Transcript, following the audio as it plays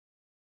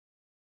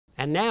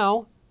And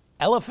now,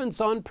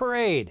 Elephants on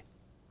Parade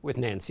with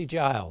Nancy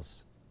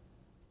Giles.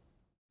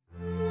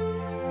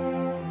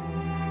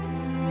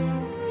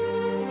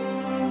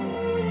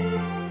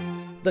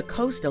 The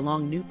coast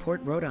along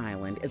Newport, Rhode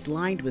Island is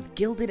lined with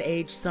Gilded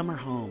Age summer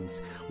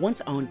homes,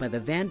 once owned by the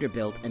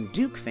Vanderbilt and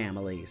Duke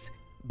families.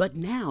 But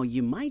now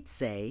you might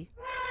say,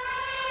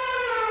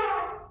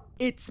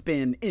 it's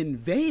been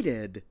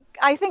invaded.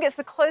 I think it's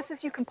the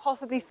closest you can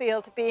possibly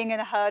feel to being in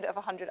a herd of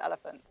 100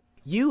 elephants.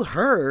 You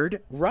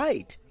heard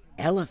right.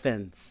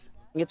 Elephants.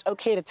 It's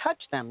okay to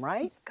touch them,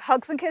 right?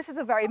 Hugs and kisses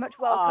are very much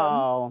welcome.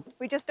 Oh.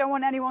 We just don't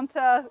want anyone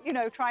to,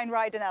 try and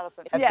ride an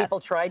elephant. Have people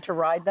tried to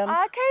ride them?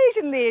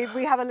 Occasionally,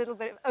 we have a little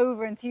bit of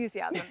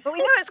over-enthusiasm, but we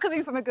know it's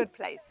coming from a good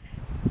place.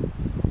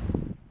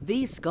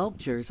 These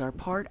sculptures are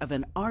part of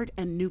an Art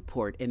and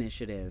Newport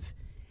initiative,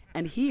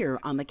 and here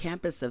on the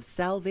campus of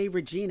Salve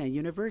Regina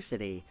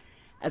University,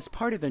 as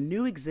part of a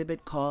new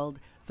exhibit called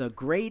The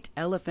Great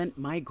Elephant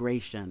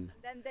Migration.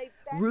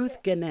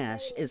 Ruth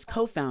Ganesh is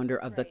co-founder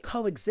of the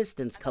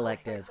Coexistence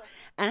Collective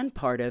and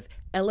part of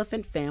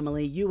Elephant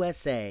Family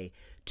USA,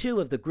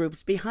 two of the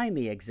groups behind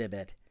the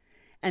exhibit.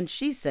 And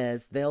she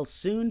says they'll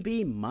soon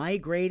be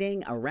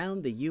migrating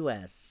around the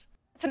U.S.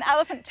 It's an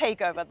elephant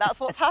takeover. That's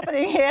what's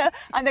happening here.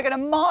 And they're going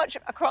to march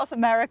across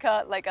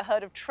America like a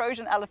herd of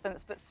Trojan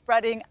elephants, but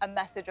spreading a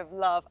message of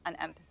love and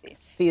empathy.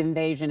 The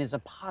invasion is a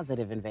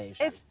positive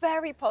invasion. It's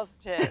very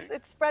positive.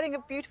 It's spreading a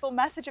beautiful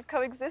message of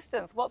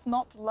coexistence. What's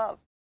not to love?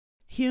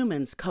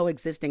 Humans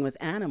coexisting with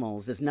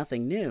animals is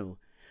nothing new.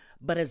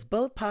 But as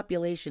both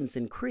populations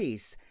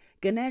increase,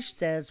 Ganesh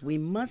says we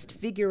must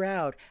figure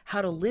out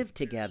how to live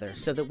together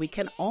so that we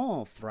can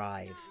all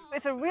thrive.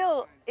 It's a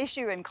real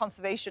issue in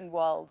conservation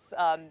worlds,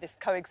 this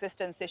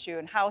coexistence issue,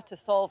 and how to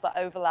solve that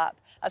overlap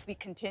as we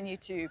continue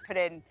to put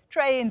in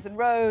trains and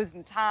roads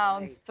and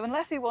towns. So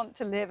unless we want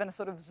to live in a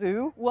sort of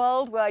zoo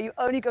world where you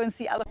only go and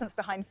see elephants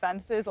behind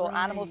fences or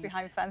animals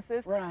behind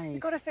fences, we've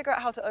got to figure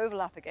out how to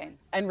overlap again.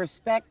 And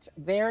respect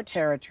their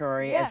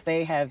territory as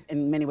they have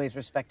in many ways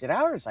respected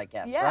ours, I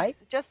guess, right?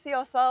 Just see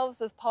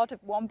ourselves as part of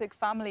one big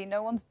family.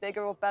 No one's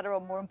bigger or better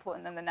or more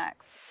important than the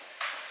next.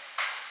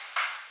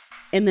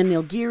 In the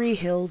Nilgiri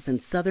Hills in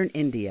southern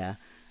India,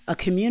 a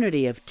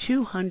community of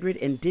 200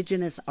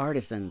 indigenous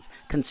artisans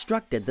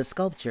constructed the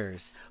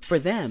sculptures. For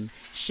them,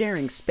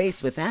 sharing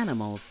space with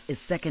animals is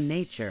second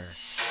nature.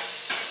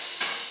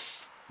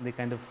 They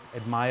kind of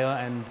admire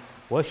and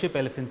worship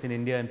elephants in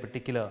India in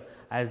particular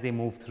as they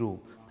move through.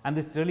 And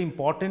it's really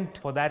important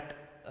for that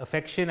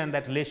affection and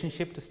that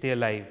relationship to stay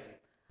alive.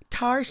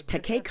 Tarsh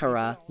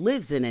Takekara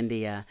lives in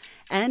India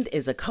and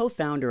is a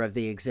co-founder of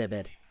the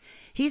exhibit.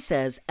 He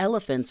says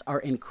elephants are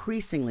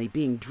increasingly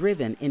being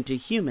driven into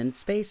human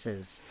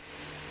spaces.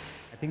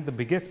 I think the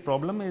biggest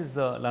problem is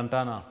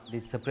lantana.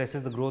 It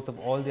suppresses the growth of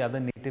all the other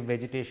native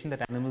vegetation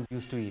that animals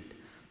used to eat.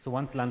 So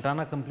once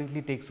lantana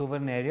completely takes over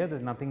an area,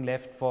 there's nothing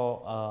left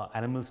for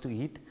animals to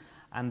eat,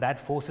 and that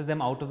forces them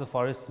out of the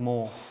forests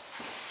more.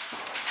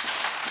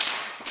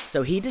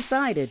 So he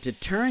decided to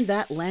turn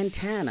that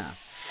lantana,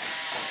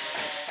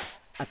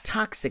 a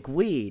toxic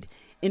weed,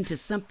 into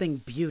something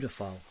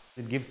beautiful.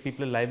 It gives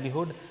people a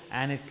livelihood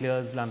and it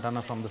clears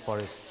lantana from the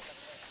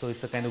forests. So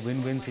it's a kind of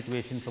win-win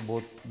situation for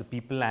both the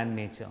people and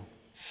nature.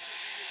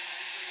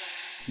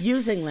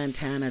 Using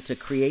lantana to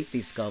create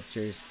these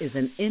sculptures is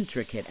an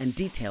intricate and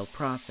detailed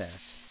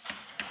process.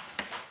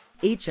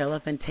 Each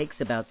elephant takes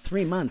about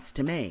 3 months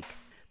to make.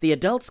 The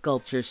adult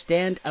sculptures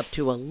stand up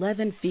to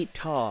 11 feet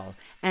tall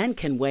and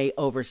can weigh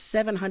over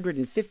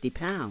 750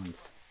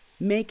 pounds.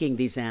 Making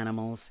these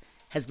animals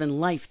has been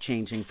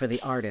life-changing for the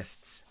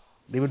artists.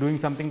 They were doing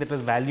something that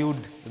was valued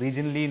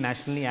regionally,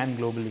 nationally and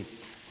globally.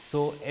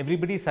 So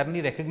everybody suddenly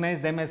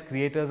recognized them as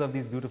creators of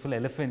these beautiful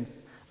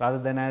elephants rather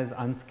than as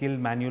unskilled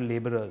manual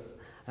laborers.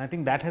 And I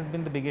think that has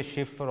been the biggest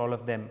shift for all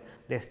of them.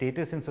 Their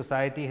status in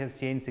society has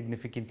changed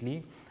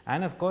significantly,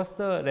 and of course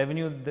the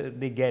revenue that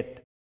they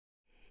get.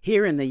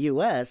 Here in the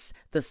U.S.,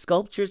 the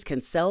sculptures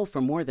can sell for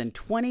more than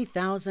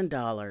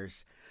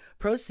 $20,000.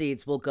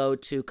 Proceeds will go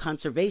to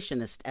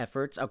conservationist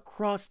efforts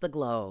across the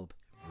globe.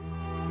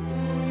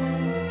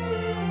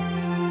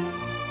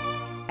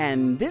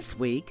 And this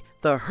week,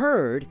 the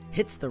herd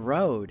hits the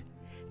road.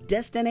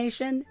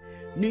 Destination?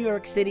 New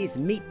York City's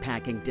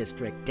meatpacking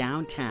district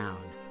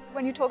downtown.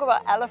 When you talk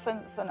about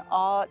elephants and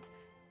art,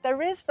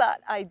 there is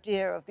that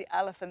idea of the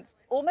elephants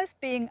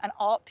almost being an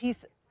art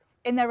piece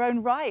in their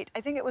own right.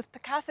 I think it was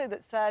Picasso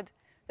that said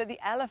that the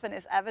elephant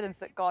is evidence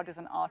that God is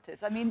an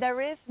artist. I mean, there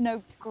is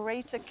no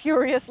greater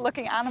curious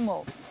looking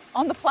animal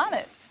on the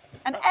planet.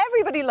 And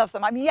everybody loves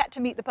them. I'm yet to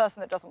meet the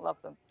person that doesn't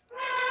love them.